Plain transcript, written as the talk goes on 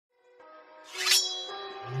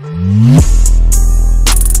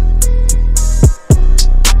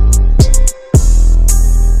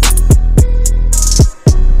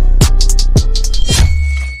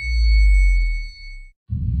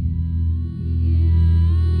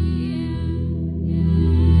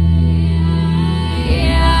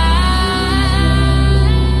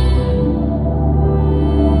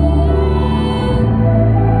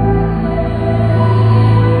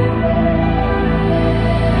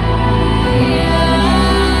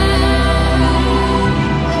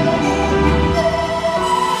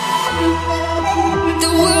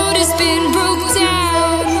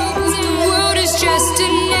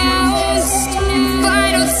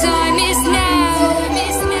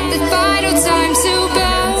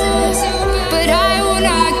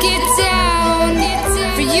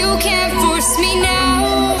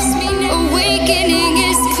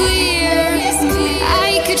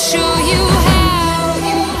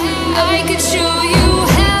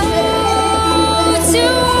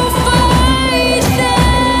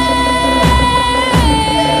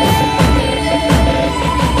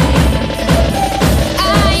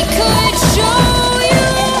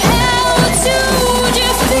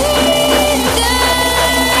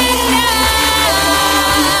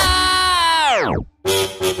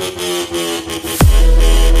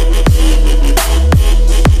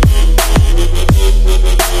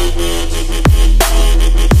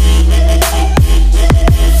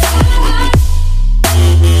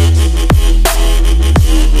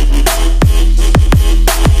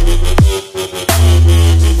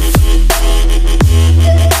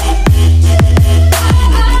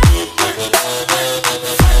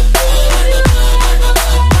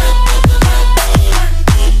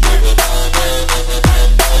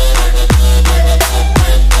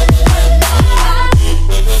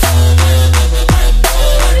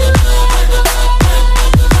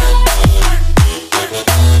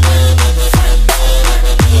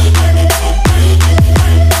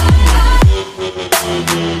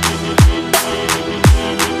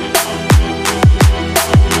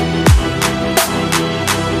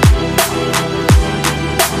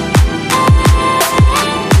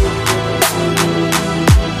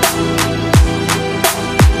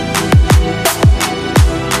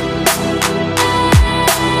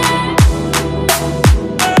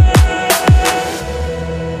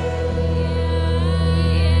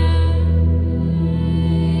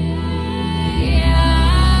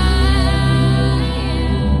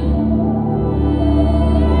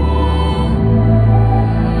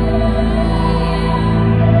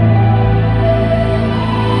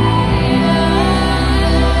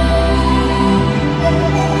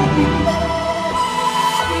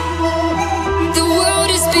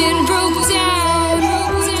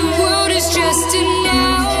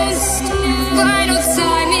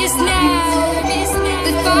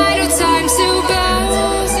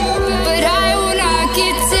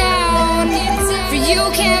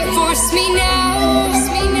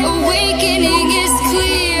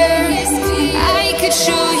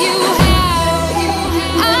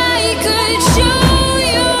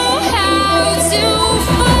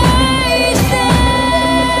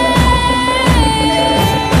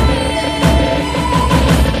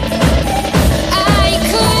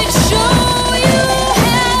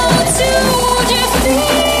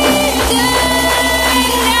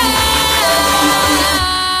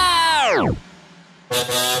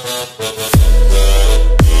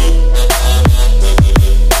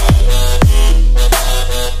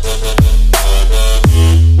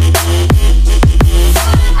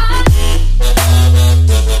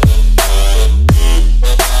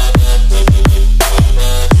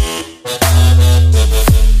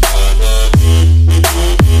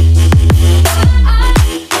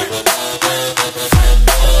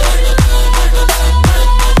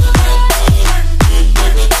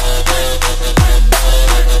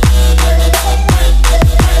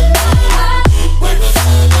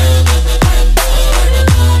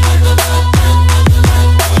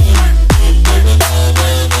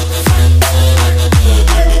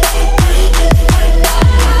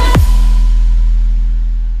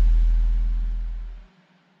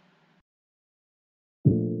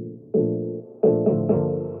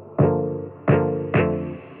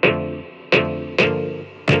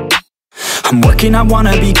I'm working, I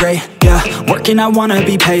wanna be great, yeah. Working, I wanna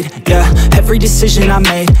be paid, yeah. Every decision I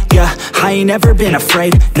made, yeah. I ain't ever been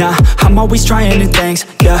afraid, nah. I'm always trying new things,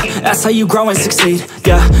 yeah. That's how you grow and succeed,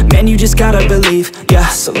 yeah. Man, you just gotta believe, yeah.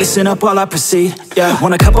 So listen up while I proceed, yeah.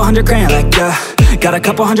 Want a couple $100 grand, like, yeah. Got a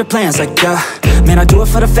couple 100 plans, like, yeah. Man, I do it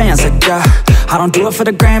for the fans, like, yeah. I don't do it for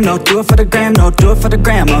the gram, no. Do it for the gram, no. Do it for the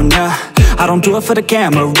gram, oh, nah. I don't do it for the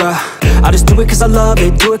camera, I just do it cause I love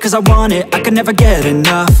it. Do it cause I want it, I can never get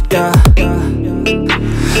enough, yeah.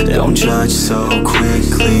 Don't judge so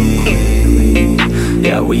quickly,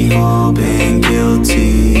 yeah, we've all been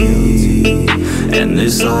guilty, and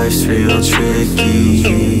this life's real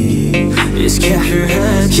tricky. Just keep your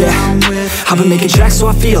head down with me. I've been making tracks so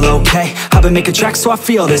I feel okay. I've been making tracks so I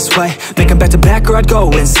feel this way. Make them back to back or I'd go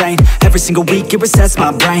insane. Every single week it resets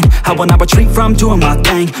my brain. I will not retreat from doing my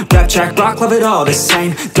thing. Rap, track, rock, love it all the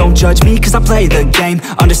same. Don't judge me cause I play the game.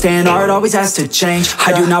 Understand art always has to change.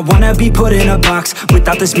 I do not wanna be put in a box.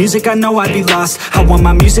 Without this music I know I'd be lost. I want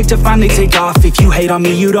my music to finally take off. If you hate on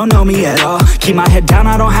me you don't know me at all. Keep my head down,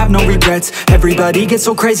 I don't have no regrets. Everybody gets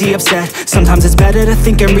so crazy upset. Sometimes it's better to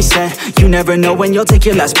think and reset. You never know when you'll take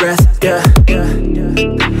your last breath, yeah.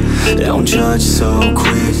 Don't judge so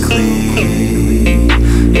quickly,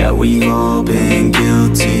 yeah, we've all been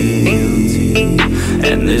guilty,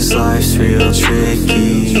 and this life's real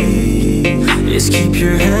tricky. Just keep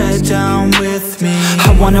your head down with me.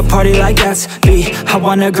 I wanna party like Gatsby. I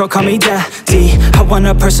want a girl call me daddy. I want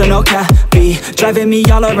a personal cabby driving me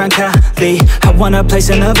all around Cali. I want a place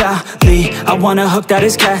in the valley. I want a hook that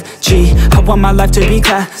is catchy. I want my life to be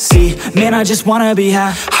classy. Man, I just wanna be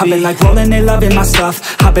happy. I've been like rolling, they loving my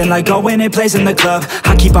stuff. I've been like going and plays in the club.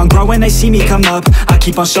 I keep on growing, they see me come up. I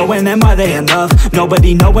keep on showing them why they in love.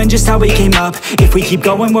 Nobody knowing just how we came up. If we keep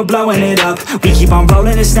going, we're blowing it up. We keep on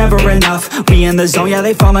rolling, it's never enough. We in the zone, yeah,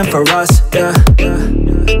 they falling for us, yeah.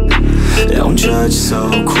 Don't judge so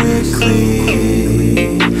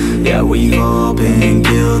quickly, yeah, we've all been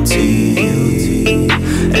guilty,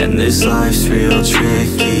 and this life's real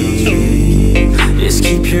tricky.